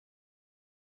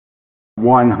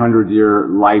100-year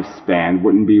lifespan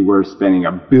wouldn't be worth spending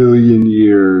 1 billion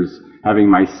years having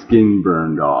my skin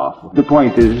burned off. The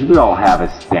point is, we all have a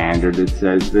standard that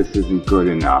says this isn't good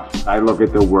enough. I look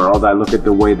at the world, I look at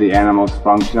the way the animals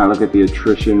function, I look at the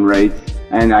attrition rates,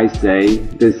 and I say,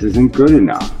 this isn't good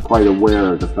enough. Quite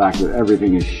aware of the fact that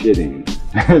everything is shitting,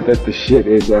 that the shit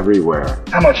is everywhere.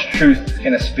 How much truth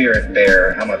can a spirit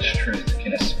bear? How much truth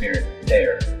can a spirit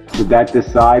dare? Should that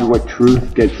decide what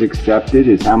truth gets accepted,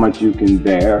 is how much you can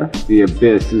bear? The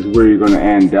abyss is where you're going to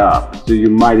end up, so you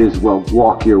might as well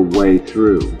walk your way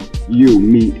through. You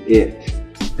meet it.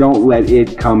 Don't let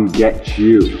it come get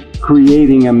you.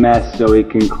 Creating a mess so it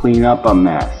can clean up a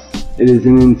mess. It is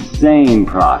an insane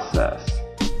process.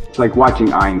 It's like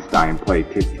watching Einstein play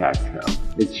tic-tac-toe.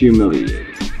 It's humiliating.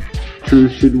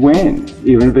 Truth should win,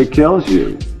 even if it kills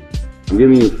you. I'm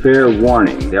giving you fair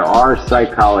warning. There are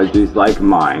psychologies like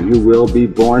mine who will be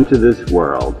born to this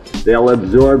world. They'll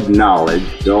absorb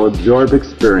knowledge, they'll absorb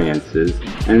experiences,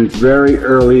 and very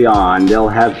early on they'll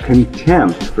have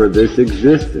contempt for this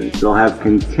existence. They'll have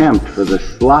contempt for the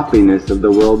sloppiness of the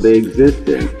world they exist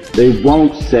in. They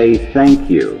won't say thank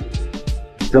you.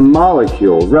 It's a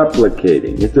molecule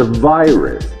replicating. It's a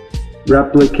virus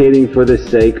replicating for the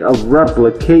sake of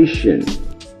replication.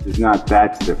 Is not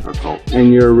that difficult.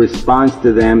 And your response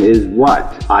to them is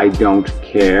what? I don't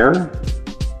care.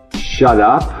 Shut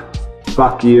up.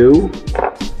 Fuck you.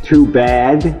 Too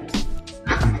bad.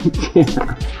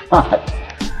 Yeah, what?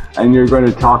 And you're going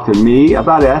to talk to me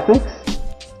about ethics?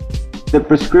 The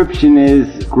prescription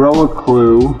is grow a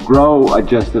clue, grow a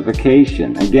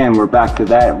justification. Again, we're back to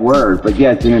that word, but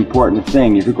yeah, it's an important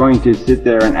thing. If you're going to sit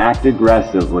there and act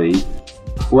aggressively,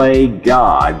 play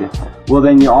God, well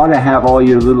then you ought to have all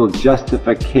your little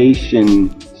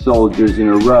justification soldiers in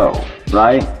a row,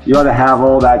 right? You ought to have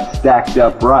all that stacked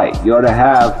up right. You ought to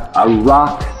have a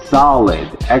rock solid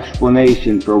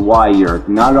explanation for why you're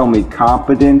not only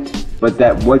competent, but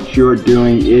that what you're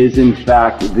doing is in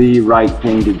fact the right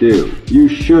thing to do. You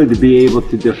should be able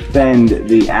to defend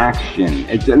the action.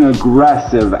 It's an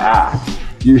aggressive act.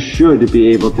 You should be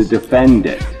able to defend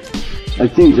it.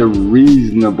 That seems a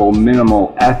reasonable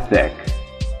minimal ethic.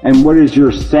 And what is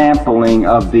your sampling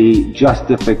of the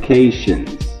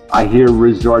justifications? I hear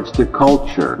resorts to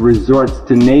culture, resorts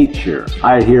to nature.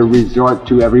 I hear resort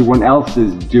to everyone else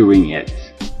is doing it.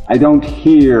 I don't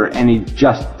hear any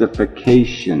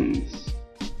justifications.